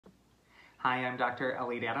Hi, I'm Dr.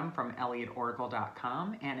 Elliot from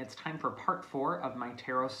ElliotOracle.com, and it's time for part 4 of my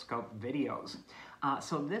Tarotscope videos.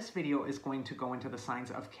 So this video is going to go into the signs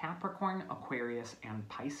of Capricorn, Aquarius, and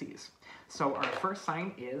Pisces. So our first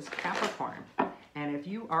sign is Capricorn. And if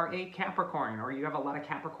you are a Capricorn or you have a lot of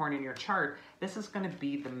Capricorn in your chart, this is going to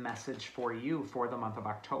be the message for you for the month of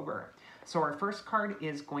October. So our first card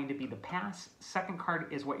is going to be the past, second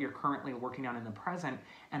card is what you're currently working on in the present,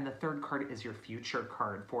 and the third card is your future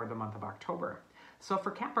card for the month of October. So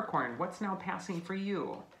for Capricorn, what's now passing for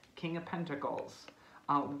you? King of Pentacles.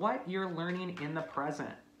 What you're learning in the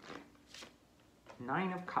present.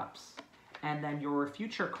 Nine of Cups. And then your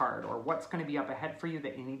future card, or what's going to be up ahead for you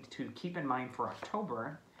that you need to keep in mind for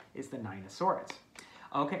October, is the Nine of Swords.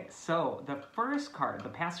 Okay, so the first card, the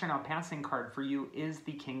past or now passing card for you, is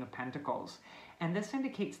the King of Pentacles. And this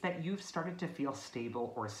indicates that you've started to feel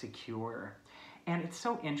stable or secure. And it's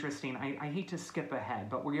so interesting, I hate to skip ahead,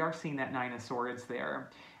 but we are seeing that Nine of Swords there.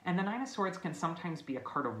 And the Nine of Swords can sometimes be a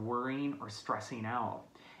card of worrying or stressing out.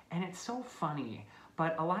 And it's so funny,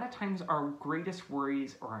 but a lot of times our greatest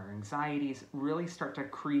worries or our anxieties really start to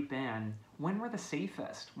creep in when we're the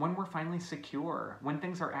safest, when we're finally secure, when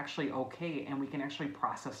things are actually okay and we can actually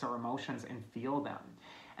process our emotions and feel them.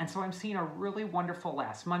 And so I'm seeing a really wonderful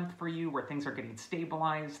last month for you where things are getting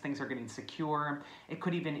stabilized, things are getting secure. It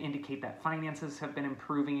could even indicate that finances have been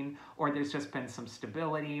improving or there's just been some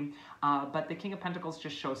stability. But the King of Pentacles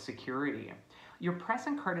just shows security. Your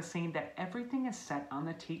present card is saying that everything is set on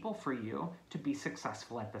the table for you to be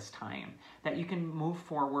successful at this time, that you can move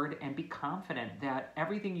forward and be confident that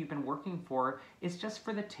everything you've been working for is just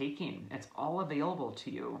for the taking. It's all available to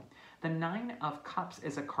you. The Nine of Cups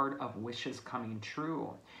is a card of wishes coming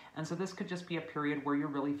true. And so this could just be a period where you're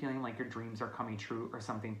really feeling like your dreams are coming true or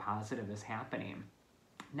something positive is happening.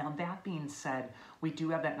 Now that being said, we do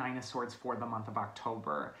have that Nine of Swords for the month of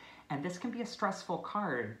October. And this can be a stressful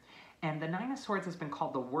card. And the Nine of Swords has been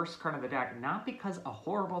called the worst card of the deck, not because a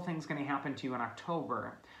horrible thing's going to happen to you in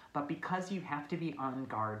October, but because you have to be on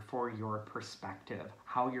guard for your perspective,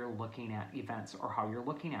 how you're looking at events or how you're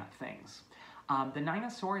looking at things. The Nine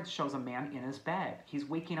of Swords shows a man in his bed. He's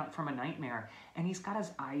waking up from a nightmare and he's got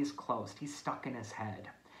his eyes closed. He's stuck in his head.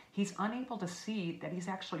 He's unable to see that he's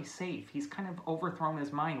actually safe. He's kind of overthrown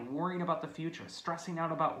his mind, worrying about the future, stressing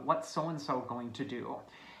out about what's so-and-so going to do.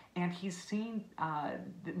 And he's seeing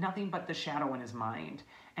nothing but the shadow in his mind.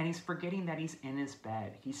 And he's forgetting that he's in his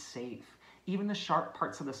bed. He's safe. Even the sharp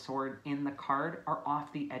parts of the sword in the card are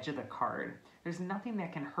off the edge of the card. There's nothing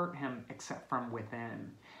that can hurt him except from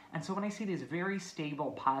within. And so when I see these very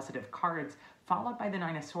stable, positive cards, followed by the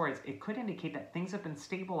Nine of Swords, it could indicate that things have been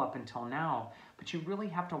stable up until now, but you really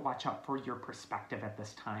have to watch out for your perspective at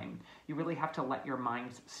this time. You really have to let your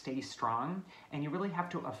mind stay strong, and you really have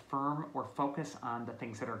to affirm or focus on the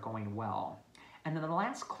things that are going well. And then the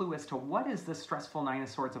last clue as to what is this stressful Nine of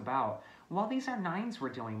Swords about? Well, these are nines we're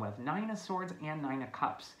dealing with, Nine of Swords and Nine of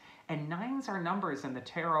Cups. And nines are numbers in the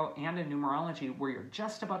tarot and in numerology where you're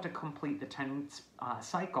just about to complete the 10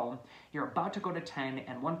 cycle. You're about to go to 10,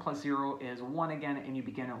 and 1 plus 0 is 1 again, and you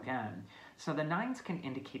begin again. So the nines can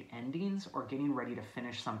indicate endings or getting ready to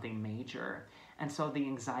finish something major. And so the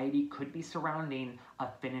anxiety could be surrounding a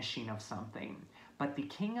finishing of something. But the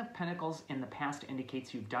King of Pentacles in the past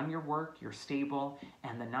indicates you've done your work, you're stable,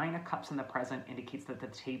 and the Nine of Cups in the present indicates that the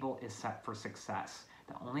table is set for success.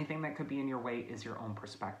 The only thing that could be in your way is your own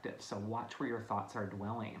perspective. So watch where your thoughts are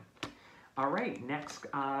dwelling. All right, next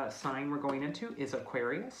sign we're going into is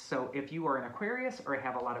Aquarius. So if you are an Aquarius or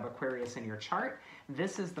have a lot of Aquarius in your chart,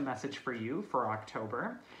 this is the message for you for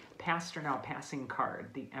October. Past or now passing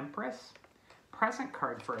card, the Empress. Present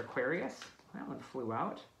card for Aquarius, that one flew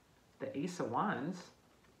out. The Ace of Wands.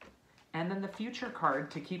 And then the future card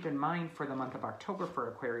to keep in mind for the month of October for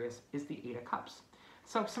Aquarius is the Eight of Cups.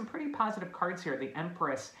 So some pretty positive cards here. The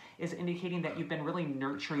Empress is indicating that you've been really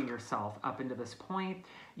nurturing yourself up into this point.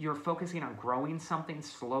 You're focusing on growing something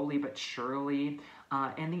slowly but surely.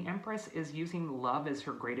 And the Empress is using love as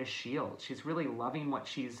her greatest shield. She's really loving what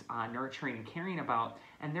she's nurturing and caring about,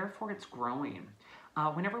 and therefore it's growing.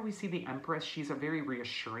 Whenever we see the Empress, she's a very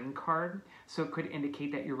reassuring card. So it could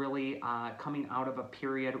indicate that you're really coming out of a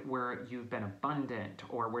period where you've been abundant,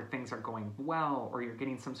 or where things are going well, or you're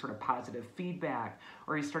getting some sort of positive feedback,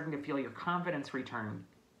 or you're starting to feel your confidence return.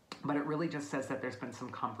 But it really just says that there's been some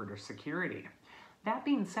comfort or security. That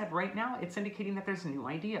being said, right now it's indicating that there's new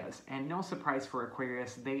ideas, and no surprise for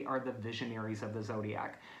Aquarius, they are the visionaries of the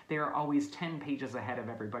zodiac. They are always 10 pages ahead of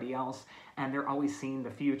everybody else, and they're always seeing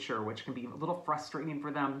the future, which can be a little frustrating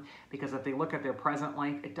for them because if they look at their present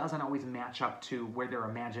life, it doesn't always match up to where their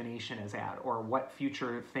imagination is at or what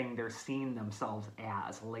future thing they're seeing themselves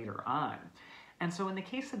as later on. And so in the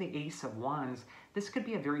case of the Ace of Wands, this could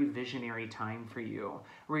be a very visionary time for you,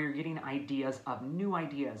 where you're getting ideas,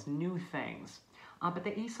 new things. But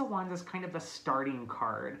the Ace of Wands is kind of the starting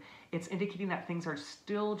card. It's indicating that things are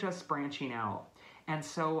still just branching out. And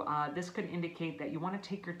so this could indicate that you want to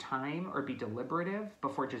take your time or be deliberative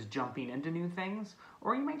before just jumping into new things,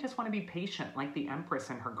 or you might just want to be patient like the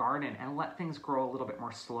Empress in her garden and let things grow a little bit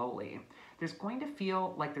more slowly. There's going to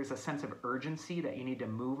feel like there's a sense of urgency that you need to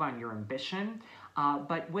move on your ambition,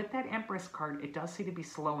 but with that Empress card, it does seem to be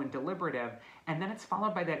slow and deliberative, and then it's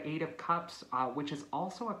followed by that Eight of Cups, which is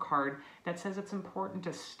also a card that says it's important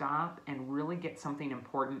to stop and really get something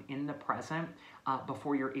important in the present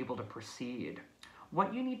before you're able to proceed.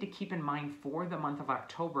 What you need to keep in mind for the month of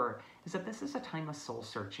October is that this is a time of soul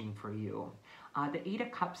searching for you. The Eight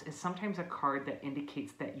of Cups is sometimes a card that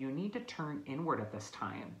indicates that you need to turn inward at this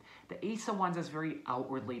time. The Ace of Wands is very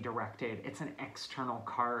outwardly directed. It's an external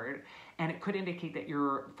card, and it could indicate that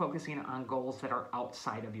you're focusing on goals that are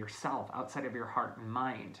outside of yourself, outside of your heart and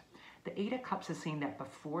mind. The Eight of Cups is saying that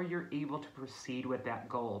before you're able to proceed with that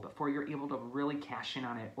goal, before you're able to really cash in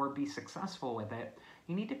on it or be successful with it,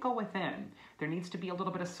 you need to go within. There needs to be a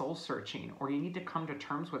little bit of soul searching, or you need to come to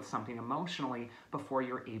terms with something emotionally before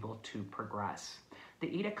you're able to progress.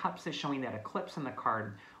 The Eight of Cups is showing that eclipse in the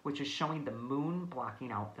card, which is showing the moon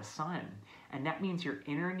blocking out the sun. And that means your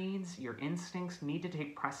inner needs, your instincts need to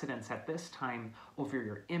take precedence at this time over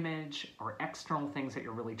your image or external things that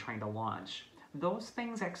you're really trying to launch. Those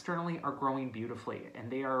things externally are growing beautifully, and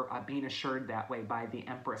they are being assured that way by the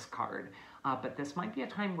Empress card. But this might be a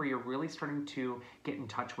time where you're really starting to get in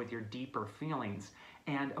touch with your deeper feelings.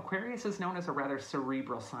 And Aquarius is known as a rather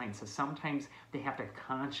cerebral sign, so sometimes they have to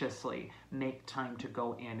consciously make time to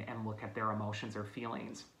go in and look at their emotions or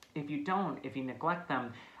feelings. If you don't, if you neglect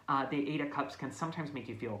them, the Eight of Cups can sometimes make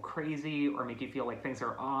you feel crazy or make you feel like things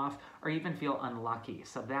are off or even feel unlucky.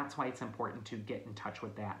 So that's why it's important to get in touch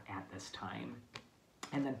with that at this time.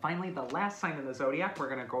 And then finally, the last sign of the zodiac we're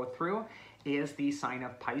going to go through is the sign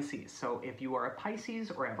of Pisces. So if you are a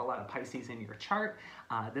Pisces or have a lot of Pisces in your chart,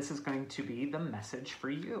 this is going to be the message for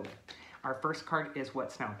you. Our first card is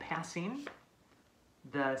what's now passing.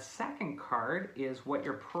 The second card is what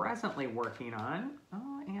you're presently working on.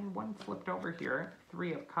 Oh, and one flipped over here,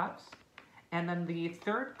 Three of Cups. And then the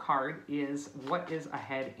third card is what is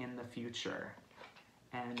ahead in the future.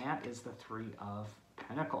 And that is the Three of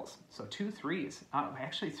Pentacles. So two threes,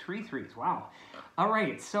 actually three threes, wow. All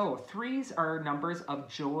right, so threes are numbers of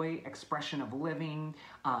joy, expression of living,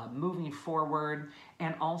 moving forward,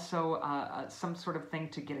 and also some sort of thing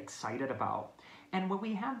to get excited about. And when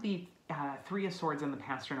we have the Three of Swords in the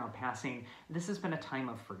past are now passing, this has been a time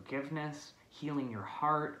of forgiveness, healing your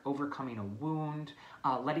heart, overcoming a wound,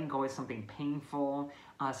 letting go of something painful.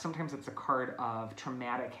 Sometimes it's a card of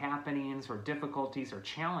traumatic happenings or difficulties or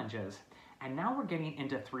challenges. And now we're getting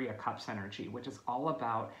into Three of Cups energy, which is all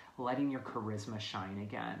about letting your charisma shine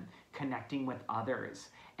again, connecting with others,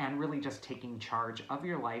 and really just taking charge of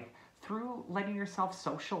your life through letting yourself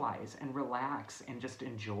socialize and relax and just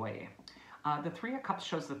enjoy. The Three of Cups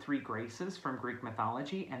shows the three graces from Greek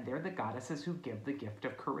mythology, and they're the goddesses who give the gift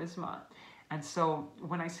of charisma. And so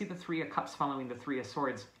when I see the Three of Cups following the Three of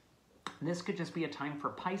Swords, this could just be a time for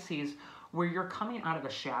Pisces where you're coming out of the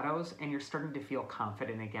shadows and you're starting to feel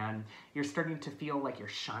confident again. You're starting to feel like you're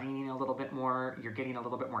shining a little bit more. You're getting a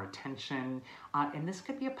little bit more attention. And this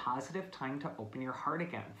could be a positive time to open your heart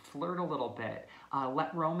again, flirt a little bit,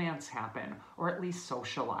 let romance happen, or at least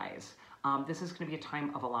socialize. This is going to be a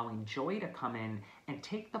time of allowing joy to come in and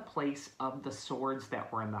take the place of the swords that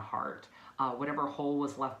were in the heart. Whatever hole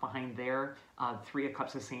was left behind there, Three of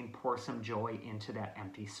Cups is saying pour some joy into that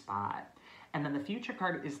empty spot. And then the future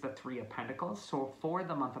card is the Three of Pentacles. So for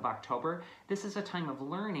the month of October, this is a time of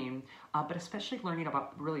learning, but especially learning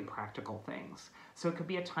about really practical things. So it could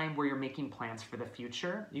be a time where you're making plans for the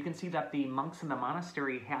future. You can see that the monks in the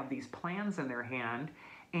monastery have these plans in their hand,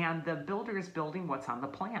 and the builder is building what's on the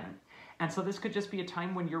plan. And so this could just be a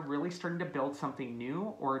time when you're really starting to build something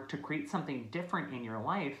new or to create something different in your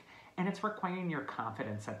life, and it's requiring your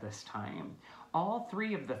confidence at this time. All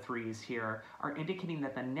three of the threes here are indicating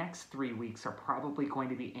that the next 3 weeks are probably going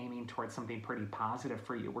to be aiming towards something pretty positive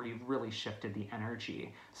for you, where you've really shifted the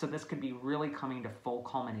energy. So this could be really coming to full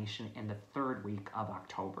culmination in the 3rd week of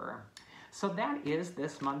October. So that is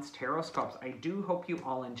this month's Tarotscopes. I do hope you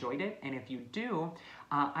all enjoyed it, and if you do,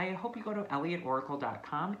 I hope you go to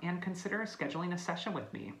elliotoracle.com and consider scheduling a session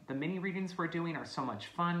with me. The mini readings we're doing are so much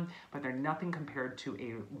fun, but they're nothing compared to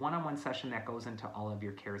a one-on-one session that goes into all of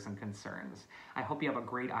your cares and concerns. I hope you have a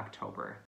great October.